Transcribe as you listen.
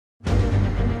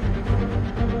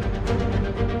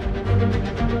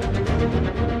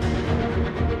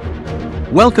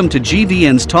Welcome to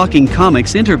GVN's Talking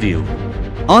Comics interview.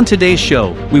 On today's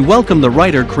show, we welcome the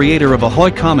writer-creator of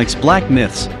Ahoy Comics Black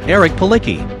Myths, Eric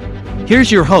Palicki. Here's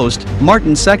your host,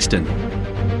 Martin Sexton.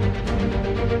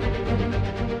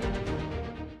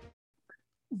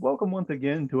 Welcome once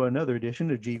again to another edition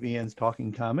of GVN's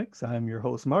Talking Comics. I'm your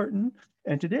host, Martin,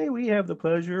 and today we have the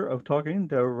pleasure of talking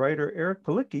to writer Eric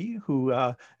Palicki, who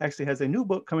actually has a new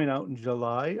book coming out in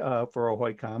July for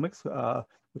Ahoy Comics,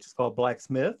 which is called Black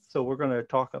Myths. So we're going to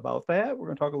talk about that. We're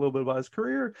going to talk a little bit about his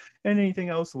career and anything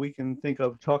else we can think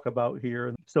of talk about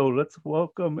here. So let's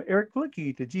welcome Eric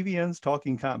Palicki to GVN's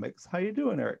Talking Comics. How you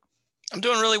doing, Eric? I'm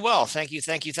doing really well. Thank you.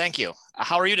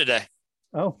 How are you today?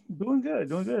 Oh, doing good.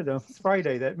 It's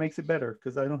Friday. That makes it better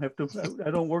because I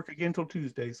I don't work again until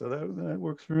Tuesday. So that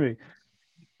works for me.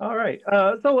 All right.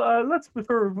 Let's,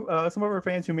 for some of our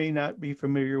fans who may not be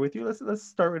familiar with you, let's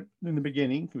start in the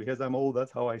beginning because I'm old.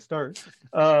 That's how I start.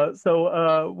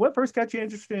 What first got you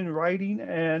interested in writing,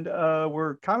 and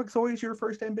were comics always your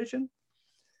first ambition?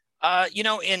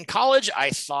 In college, I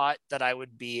thought that I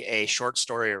would be a short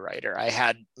story writer. I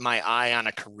had my eye on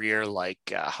a career like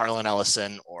Harlan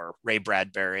Ellison or Ray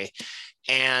Bradbury.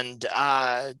 And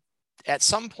at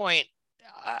some point,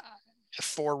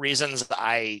 for reasons that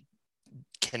I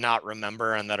cannot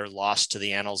remember and that are lost to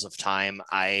the annals of time,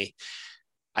 I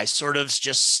sort of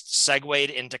just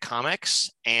segued into comics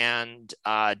and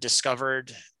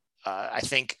discovered I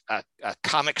think a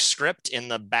comic script in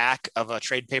the back of a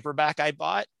trade paperback I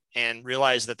bought, and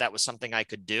realized that that was something I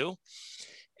could do.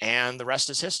 And the rest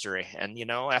is history. And,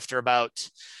 after about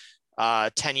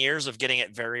 10 years of getting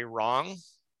it very wrong,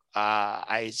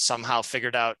 I somehow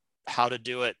figured out how to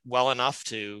do it well enough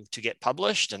to get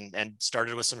published, and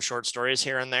started with some short stories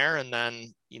here and there, and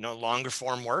then, longer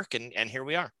form work. And here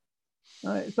we are. All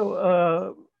right.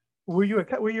 So were you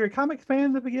a comics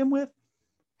fan to begin with?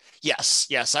 Yes.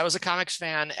 I was a comics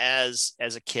fan as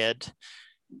a kid,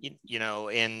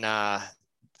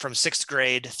 from sixth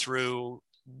grade through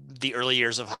the early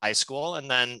years of high school. And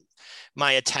then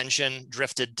my attention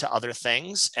drifted to other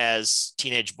things, as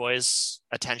teenage boys'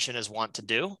 attention is wont to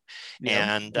do.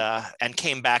 Yeah. And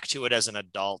came back to it as an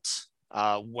adult,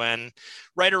 when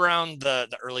right around the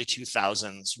early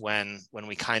 2000s, when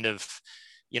we kind of,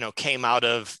 came out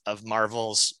of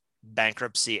Marvel's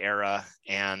bankruptcy era,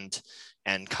 and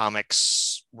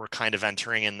comics were kind of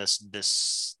entering in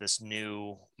this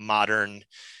new modern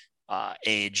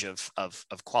age of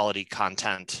quality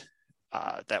content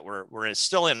that we're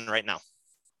still in right now.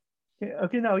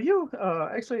 Okay. Now you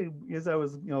actually, as I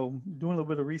was doing a little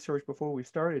bit of research before we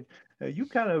started, you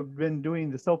kind of been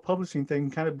doing the self-publishing thing.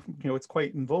 Kind of it's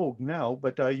quite in vogue now,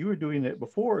 but you were doing it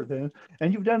before then,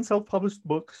 and you've done self-published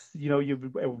books.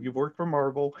 You've worked for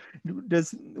Marvel.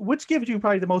 Which gives you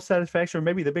probably the most satisfaction, or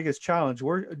maybe the biggest challenge?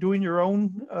 We're doing your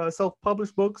own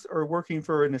self-published books, or working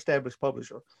for an established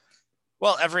publisher?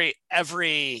 Well,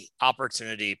 every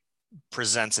opportunity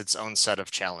presents its own set of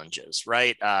challenges,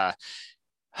 right?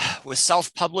 With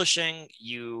self-publishing,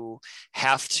 you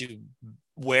have to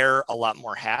wear a lot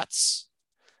more hats.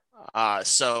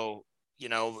 So,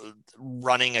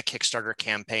 running a Kickstarter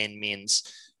campaign means,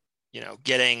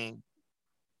 getting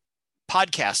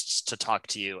podcasts to talk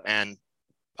to you, and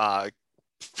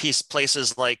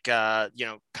places like,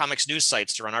 comics news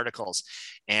sites to run articles.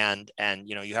 And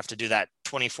you have to do that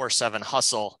 24/7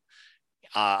 hustle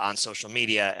on social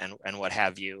media and what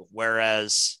have you.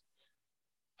 Whereas,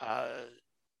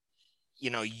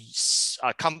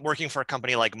 working for a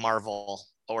company like Marvel,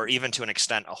 or even to an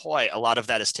extent Ahoy, a lot of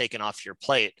that is taken off your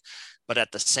plate. But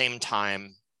at the same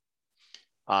time,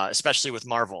 especially with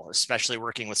Marvel, especially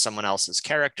working with someone else's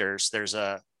characters, there's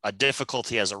a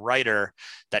difficulty as a writer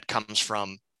that comes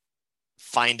from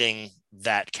finding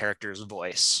that character's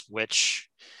voice, which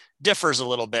differs a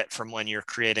little bit from when you're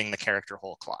creating the character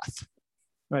whole cloth.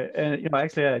 Right. And,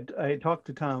 actually, I talked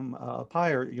to Tom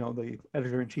Peyer, the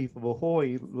editor-in-chief of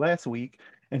Ahoy, last week,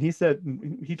 and he said,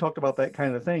 he talked about that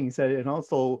kind of thing. He said, and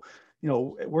also,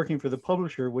 working for the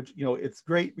publisher, which, it's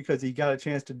great because he got a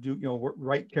chance to do,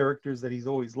 write characters that he's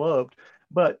always loved,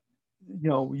 but,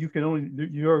 you're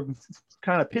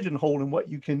kind of pigeonholed in what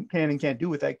you can and can't do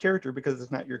with that character because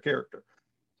it's not your character.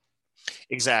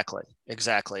 Exactly.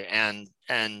 And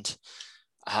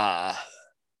I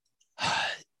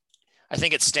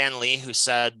think it's Stan Lee who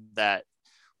said that,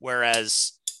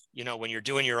 whereas, when you're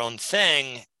doing your own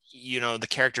thing, the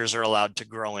characters are allowed to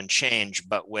grow and change,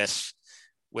 but with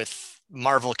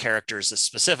Marvel characters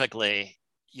specifically,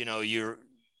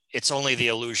 it's only the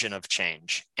illusion of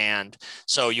change. And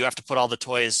so you have to put all the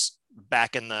toys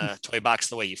back in the toy box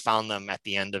the way you found them at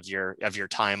the end of your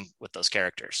time with those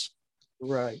characters.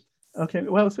 Right. Okay,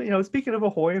 well, so, speaking of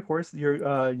Ahoy, of course, you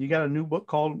got a new book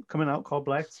coming out called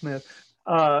Blacksmith.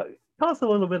 Uh, Tell us a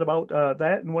little bit about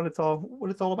that and what it's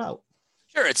all about.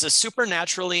 Sure, it's a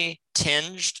supernaturally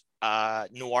tinged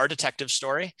noir detective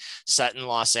story set in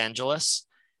Los Angeles.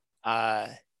 Uh,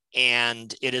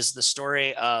 and it is the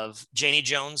story of Janie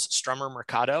Jones Strummer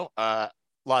Mercado,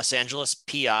 Los Angeles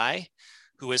PI,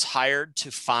 who is hired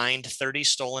to find 30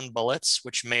 stolen bullets,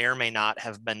 which may or may not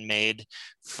have been made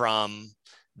from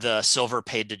the silver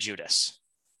paid to Judas.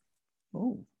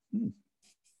 Oh, hmm,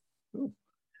 cool.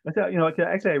 I thought,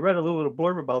 actually, I read a little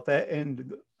blurb about that,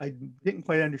 and I didn't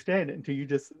quite understand it until you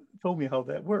just told me how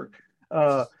that worked.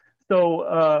 Uh,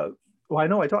 well, I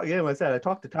know again, I said I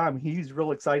talked to Tom. He's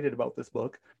real excited about this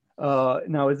book.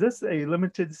 Now, is this a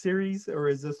limited series, or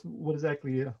is this what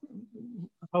exactly?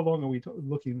 How long are we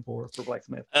looking for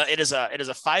Blacksmith? It is a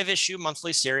 5-issue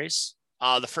monthly series.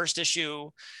 The first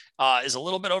issue is a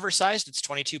little bit oversized. It's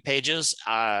 22 pages,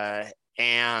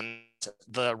 and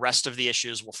the rest of the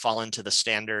issues will fall into the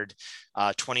standard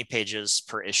 20 pages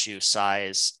per issue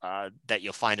size that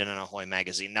you'll find in an Ahoy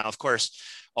magazine. Now, of course,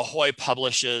 Ahoy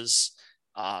publishes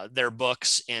their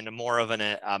books in more of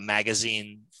a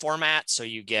magazine format, so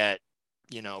you get,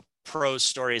 prose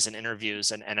stories and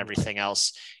interviews and everything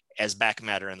else as back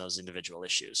matter in those individual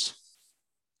issues.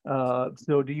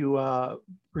 So do you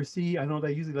foresee? I know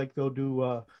they usually they'll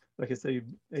do like I say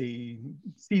a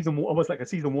season, almost like a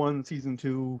season 1, season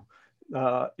 2.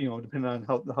 Depending on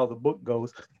how the book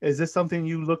goes. Is this something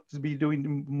you look to be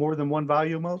doing more than one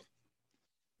volume of?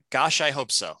 Gosh, I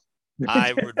hope so.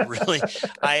 I would really,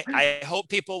 I hope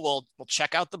people will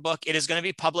check out the book. It is going to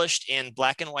be published in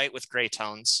black and white with gray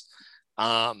tones,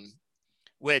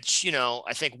 which,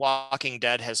 I think Walking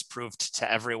Dead has proved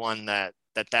to everyone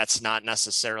that's not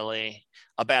necessarily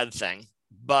a bad thing.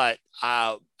 But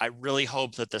I really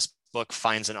hope that this book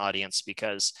finds an audience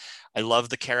because I love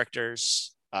the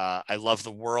characters. I love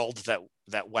the world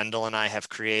that Wendell and I have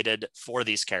created for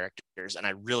these characters. And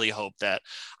I really hope that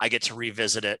I get to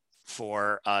revisit it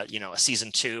for, a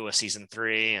season 2, a season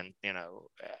 3, and,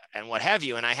 and what have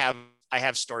you. And I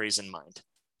have stories in mind.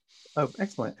 Oh,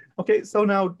 excellent. Okay, so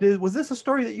now, was this a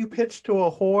story that you pitched to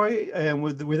Ahoy, and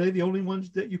were they the only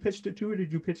ones that you pitched it to, or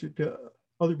did you pitch it to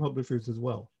other publishers as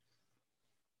well?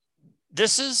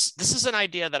 This is an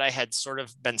idea that I had sort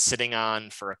of been sitting on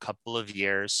for a couple of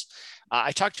years.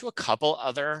 I talked to a couple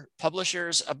other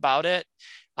publishers about it,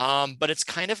 but it's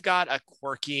kind of got a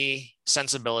quirky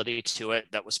sensibility to it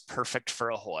that was perfect for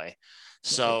Ahoy.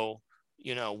 So,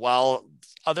 while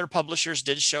other publishers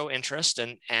did show interest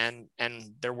and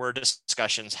there were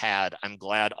discussions had, I'm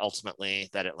glad ultimately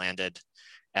that it landed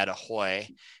at Ahoy.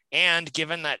 And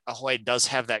given that Ahoy does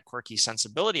have that quirky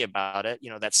sensibility about it,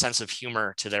 that sense of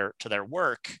humor to their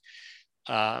work,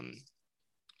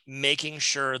 making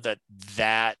sure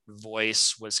that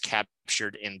voice was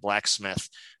captured in Blacksmith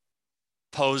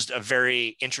posed a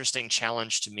very interesting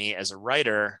challenge to me as a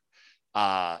writer.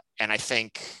 And I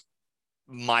think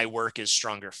my work is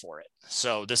stronger for it.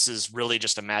 So this is really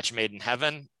just a match made in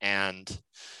heaven, and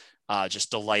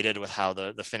just delighted with how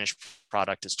the finished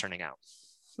product is turning out.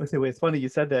 It's funny you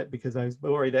said that, because I was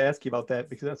worried to ask you about that,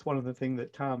 because that's one of the things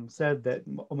that Tom said, that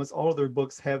almost all of their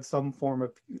books have some form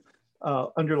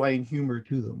of underlying humor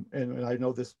to them. And I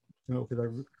know this, because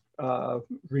I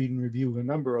read and review a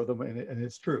number of them, and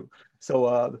it's true.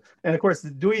 So, and of course,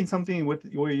 doing something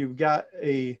where you've got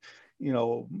a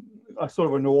sort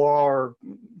of a noir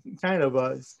kind of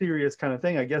a serious kind of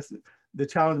thing, I guess the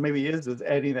challenge maybe is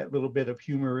adding that little bit of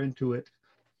humor into it.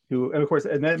 And of course,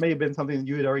 and that may have been something that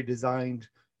you had already designed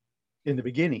in the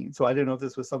beginning. So I didn't know if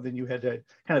this was something you had to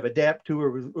kind of adapt to,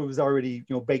 or it was already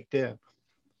baked in.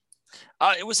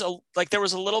 It was there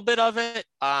was a little bit of it.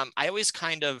 I always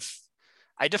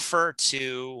I defer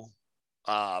to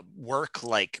work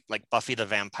like Buffy the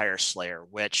Vampire Slayer,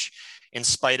 which, in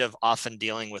spite of often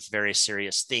dealing with very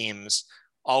serious themes,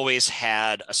 always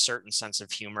had a certain sense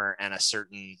of humor and a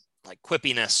certain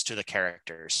quippiness to the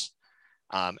characters.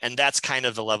 And that's kind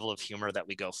of the level of humor that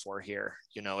we go for here.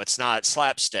 It's not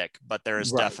slapstick, but there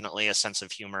is definitely a sense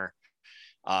of humor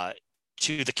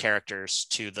to the characters,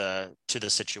 to the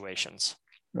situations.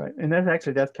 Right, and that's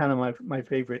kind of my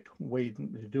favorite way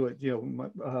to do it.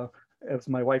 As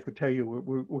my wife would tell you,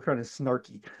 we're kind of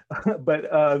snarky, but.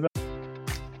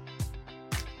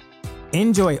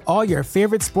 Enjoy all your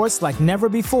favorite sports like never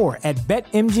before at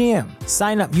BetMGM.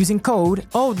 Sign up using code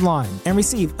OldLine and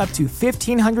receive up to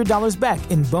 $1,500 back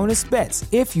in bonus bets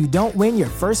if you don't win your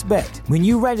first bet. When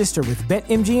you register with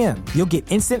BetMGM, you'll get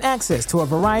instant access to a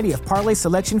variety of parlay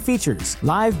selection features,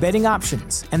 live betting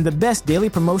options, and the best daily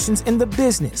promotions in the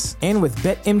business. And with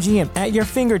BetMGM at your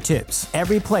fingertips,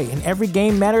 every play and every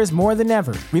game matters more than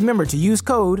ever. Remember to use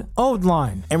code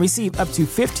OldLine and receive up to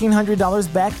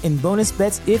 $1,500 back in bonus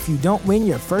bets if you don't win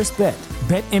your first bet.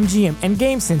 BetMGM and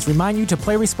GameSense remind you to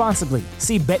play responsibly.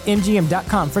 See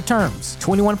BetMGM.com for terms.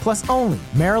 21 plus only.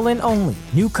 Maryland only.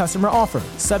 New customer offer.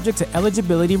 Subject to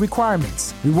eligibility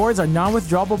requirements. Rewards are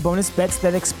non-withdrawable bonus bets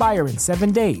that expire in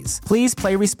 7 days. Please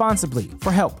play responsibly.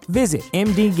 For help, visit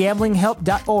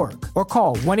mdgamblinghelp.org or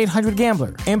call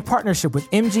 1-800-GAMBLER in partnership with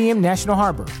MGM National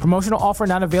Harbor. Promotional offer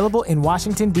not available in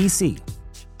Washington, D.C.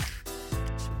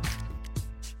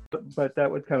 But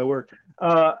that would kind of work.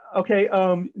 Okay,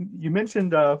 you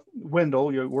mentioned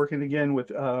Wendell. You're working again with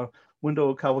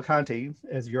Wendell Cavalcanti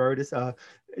as your artist.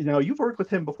 You've worked with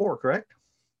him before, correct?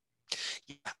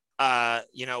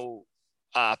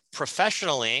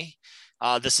 Professionally,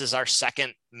 this is our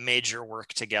second major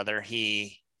work together.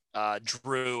 He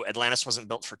drew Atlantis Wasn't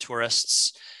Built for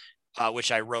Tourists,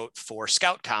 which I wrote for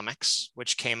Scout Comics,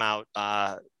 which came out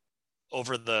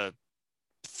over the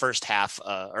first half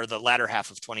or the latter half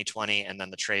of 2020, and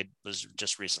then the trade was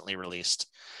just recently released.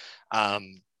 But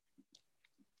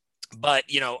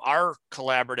our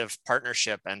collaborative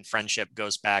partnership and friendship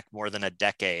goes back more than a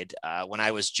decade. When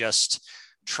I was just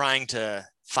trying to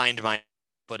find my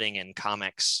footing in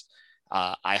comics,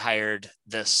 I hired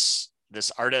this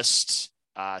artist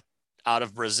out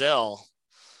of Brazil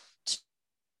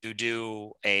to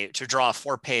draw a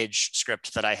 4-page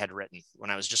script that I had written when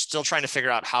I was just still trying to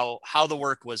figure out how the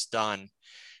work was done.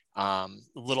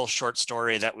 Little short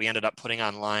story that we ended up putting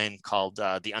online called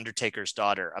The Undertaker's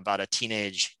Daughter, about a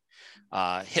teenage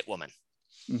hit woman.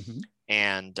 Mm-hmm.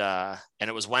 And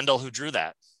it was Wendell who drew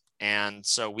that. And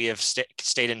so we have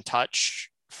stayed in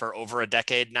touch for over a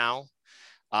decade now.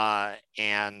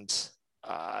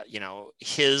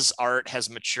 His art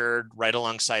has matured right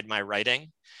alongside my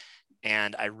writing.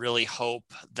 And I really hope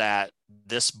that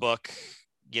this book,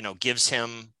 gives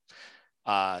him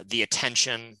the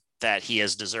attention that he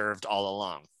has deserved all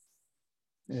along.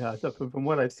 Yeah, so from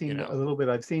what I've seen, a little bit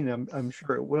I've seen, I'm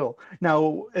sure it will.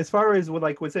 Now, as far as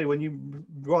when you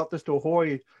brought this to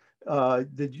Ahoy,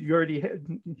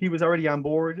 he was already on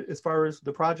board as far as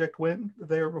the project went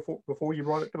there before you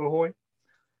brought it to Ahoy?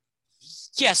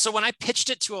 Yeah, so when I pitched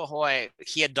it to Ahoy,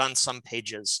 he had done some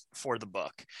pages for the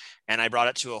book, and I brought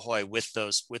it to Ahoy with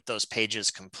those pages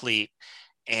complete.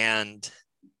 And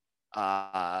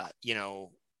I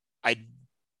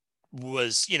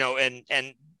was,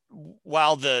 and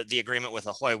while the agreement with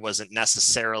Ahoy wasn't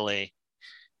necessarily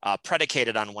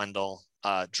predicated on Wendell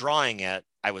drawing it,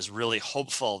 I was really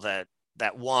hopeful that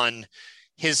one,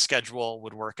 his schedule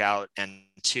would work out, and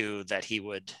two, that he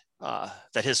would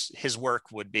that his work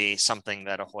would be something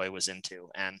that Ahoy was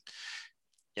into. And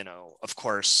of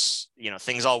course,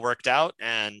 things all worked out,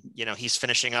 and he's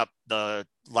finishing up the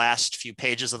last few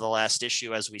pages of the last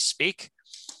issue as we speak.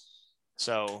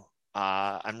 So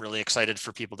I'm really excited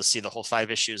for people to see the whole 5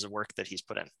 issues of work that he's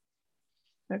put in.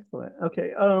 Excellent.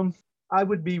 Okay. I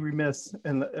would be remiss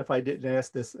if I didn't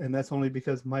ask this, and that's only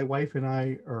because my wife and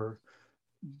I are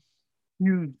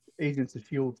huge Agents of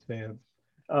S.H.I.E.L.D. fans.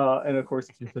 And of course,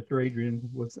 Sister Adrian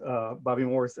was Bobby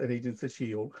Morris at Agents of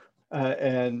S.H.I.E.L.D.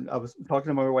 And I was talking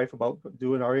to my wife about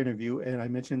doing our interview, and I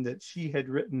mentioned that she had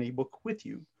written a book with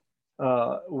you,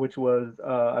 which was,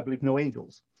 I believe, No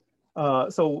Angels.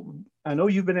 So I know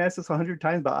you've been asked this 100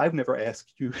 times, but I've never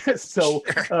asked you. So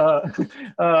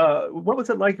what was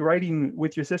it like writing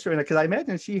with your sister? Because I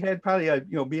imagine she had probably,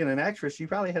 being an actress, she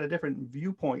probably had a different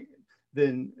viewpoint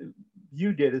than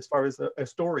you did as far as a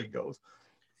story goes.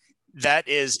 That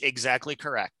is exactly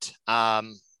correct.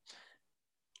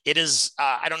 It is,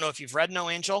 I don't know if you've read No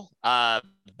Angel,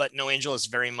 but No Angel is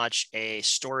very much a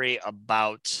story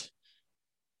about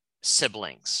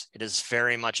siblings. It is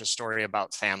very much a story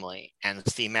about family, and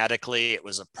thematically it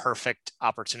was a perfect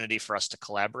opportunity for us to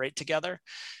collaborate together.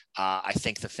 I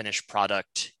think the finished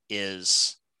product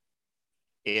is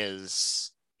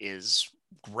great.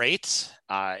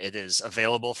 It is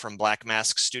available from Black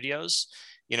Mask Studios.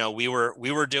 We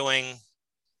were doing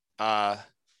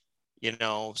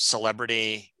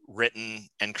celebrity written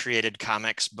and created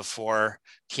comics before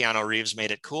Keanu Reeves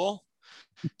made it cool.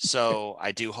 So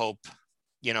I do hope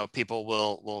people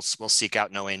will seek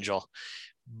out No Angel.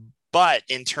 But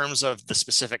in terms of the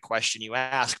specific question you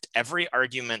asked, every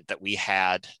argument that we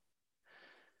had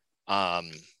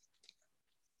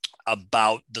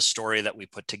about the story that we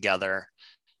put together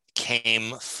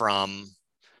came from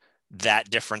that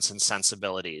difference in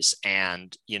sensibilities.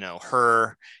 And, you know,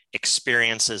 her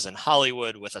experiences in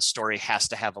Hollywood with a story has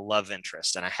to have a love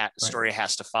interest, and story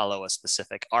has to follow a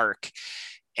specific arc.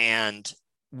 And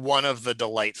one of the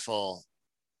delightful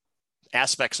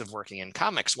aspects of working in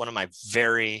comics, one of my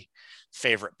very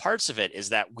favorite parts of it, is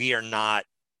that we are not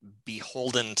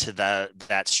beholden to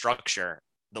that structure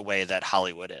the way that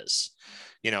Hollywood is.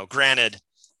 You know, granted,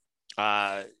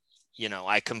 you know,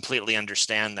 I completely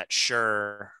understand that.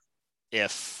 Sure,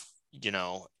 if you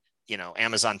know,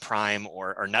 Amazon Prime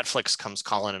or Netflix comes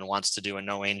calling and wants to do a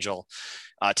No Angel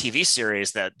TV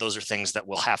series, that those are things that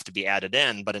will have to be added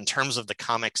in. But in terms of the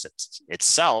comics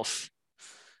itself,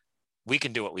 we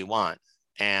can do what we want.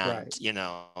 And, you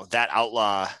know, that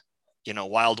outlaw, you know,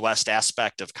 Wild West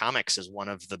aspect of comics is one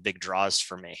of the big draws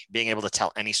for me, being able to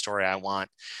tell any story I want,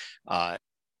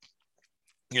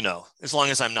 you know, as long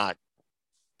as I'm not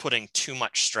putting too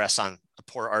much stress on a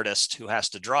poor artist who has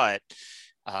to draw it,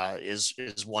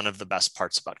 is one of the best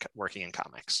parts about working in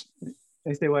comics.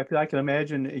 I say, well, I can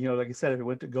imagine, you know, like I said, if it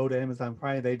went to go to Amazon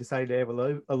Prime, they decided to have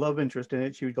a love interest in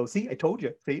it. She would go, see, I told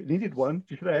you, they needed one.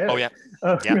 You should have had Oh, it. yeah.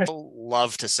 Yeah. People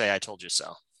love to say, I told you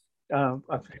so.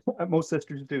 Most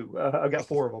sisters do. I've got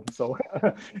 4 of them. So,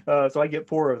 so I get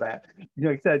 4 of that. You know,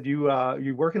 like I said,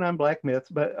 you're working on Black Myths,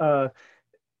 but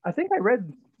I think I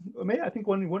read, maybe I think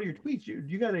one of your tweets,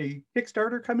 you got a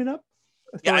Kickstarter coming up?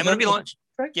 Yeah, I'm going to be launching.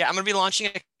 Yeah, I'm going to be launching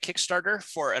a Kickstarter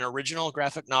for an original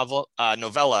graphic novella.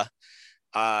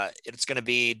 It's going to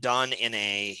be done in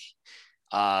a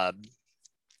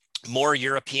more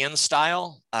European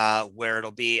style, where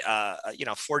it'll be a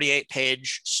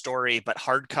 48-page story, but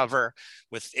hardcover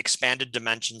with expanded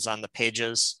dimensions on the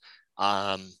pages.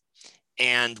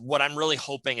 And what I'm really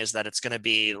hoping is that it's going to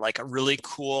be like a really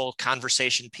cool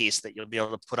conversation piece that you'll be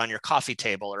able to put on your coffee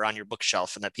table or on your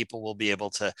bookshelf, and that people will be able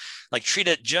to like treat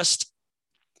it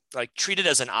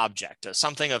as an object, as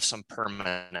something of some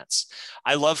permanence.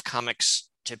 I love comics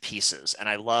to pieces, and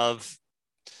I love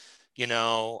the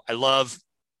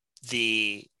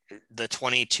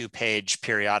 22-page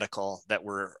periodical that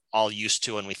we're all used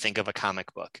to when we think of a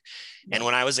comic book. And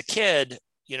when I was a kid,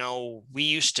 you know, we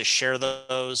used to share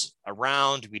those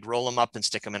around. We'd roll them up and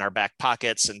stick them in our back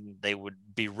pockets, and they would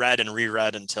be read and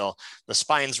reread until the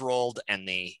spines rolled and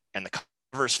the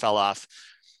covers fell off.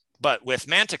 But with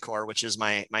Manticore, which is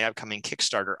my upcoming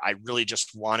Kickstarter, I really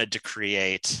just wanted to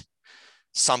create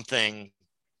something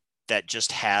that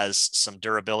just has some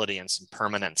durability and some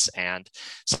permanence, and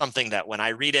something that when I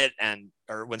read it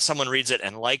or when someone reads it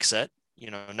and likes it, you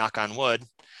know, knock on wood,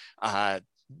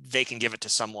 they can give it to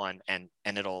someone and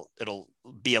it'll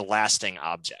be a lasting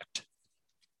object.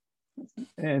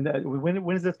 And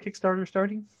when is this Kickstarter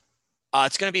starting?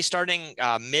 It's going to be starting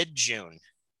mid-June.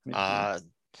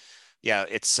 Yeah,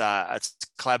 it's a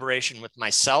collaboration with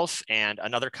myself and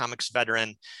another comics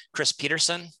veteran, Chris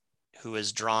Peterson, who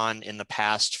has drawn in the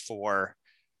past for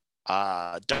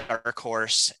Dark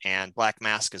Horse and Black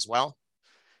Mask as well.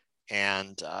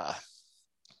 And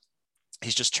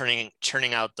he's just churning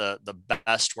out the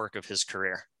best work of his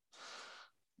career.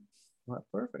 Well,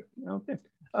 perfect. Okay.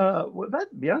 Well,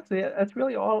 that's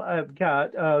really all I've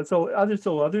got. So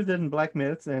other than Black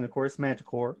Myths and of course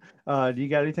Manticore, do you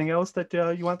got anything else that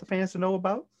you want the fans to know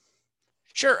about?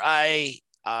 Sure. As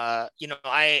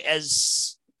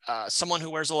someone who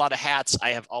wears a lot of hats, I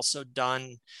have also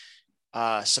done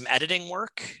some editing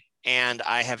work, and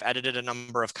I have edited a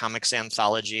number of comics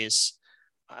anthologies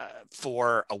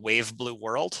for a Wave Blue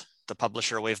World, the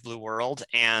publisher Wave Blue World,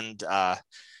 and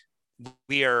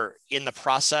we are in the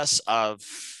process of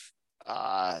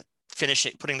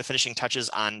putting the finishing touches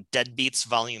on Deadbeats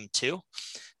Volume 2.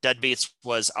 Deadbeats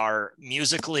was our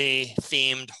musically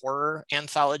themed horror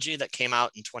anthology that came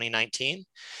out in 2019.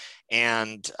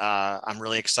 And I'm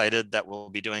really excited that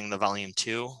we'll be doing the Volume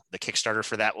 2. The Kickstarter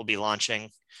for that will be launching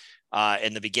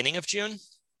in the beginning of June.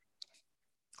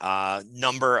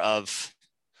 Number of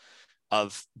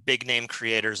big name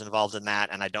creators involved in that,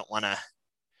 and I don't want to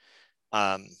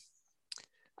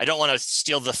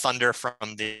steal the thunder from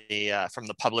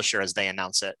the publisher as they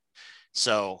announce it.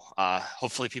 So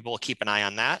hopefully people will keep an eye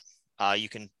on that. You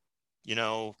can,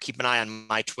 keep an eye on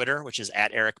my Twitter, which is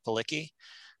at Eric Palicki,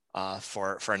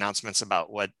 for announcements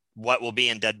about what will be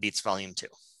in Deadbeats Volume 2.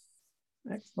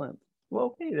 Excellent. Well,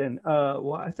 okay then.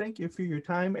 Well, I thank you for your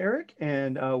time, Eric,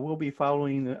 and we'll be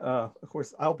following. Of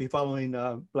course, I'll be following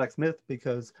Black Myth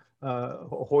because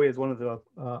Hoy is one of the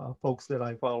folks that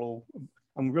I follow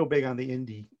I'm real big on the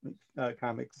indie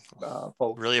comics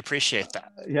folks. Really appreciate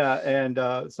that. Yeah, and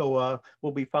so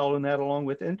we'll be following that along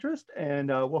with interest, and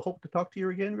we'll hope to talk to you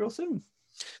again real soon.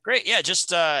 Great. Yeah,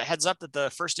 just heads up that the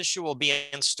first issue will be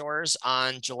in stores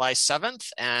on July 7th,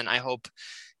 and I hope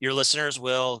your listeners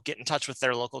will get in touch with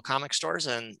their local comic stores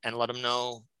and let them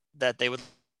know that they would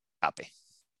copy.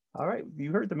 All right,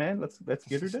 you heard the man. Let's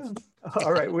get her done.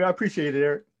 All right, we appreciate it,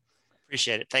 Eric.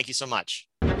 Appreciate it. Thank you so much.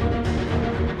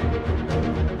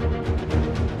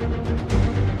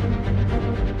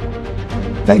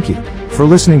 Thank you for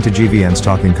listening to GVN's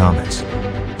Talking Comics.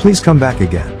 Please come back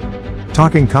again.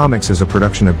 Talking Comics is a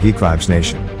production of Geek Vibes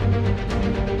Nation.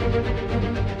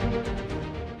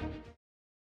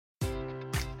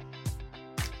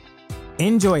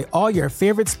 Enjoy all your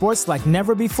favorite sports like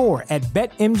never before at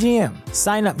BetMGM.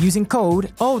 Sign up using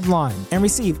code OLDLINE and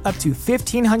receive up to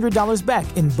 $1,500 back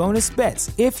in bonus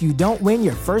bets if you don't win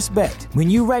your first bet. When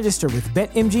you register with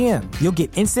BetMGM, you'll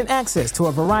get instant access to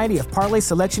a variety of parlay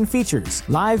selection features,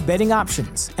 live betting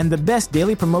options, and the best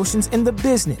daily promotions in the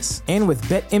business. And with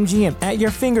BetMGM at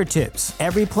your fingertips,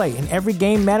 every play and every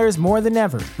game matters more than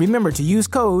ever. Remember to use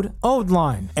code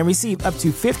OLDLINE and receive up to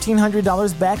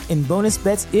 $1,500 back in bonus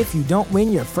bets if you don't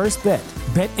win your first bet.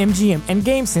 BetMGM and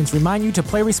GameSense remind you to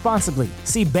play responsibly.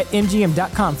 See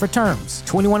BetMGM.com for terms.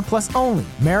 21 plus only.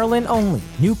 Maryland only.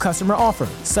 New customer offer.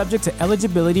 Subject to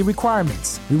eligibility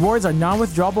requirements. Rewards are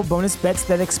non-withdrawable bonus bets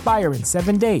that expire in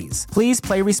 7 days. Please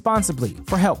play responsibly.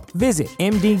 For help, visit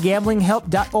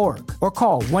mdgamblinghelp.org or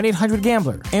call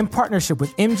 1-800-GAMBLER in partnership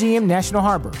with MGM National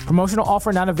Harbor. Promotional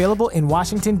offer not available in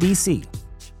Washington, D.C.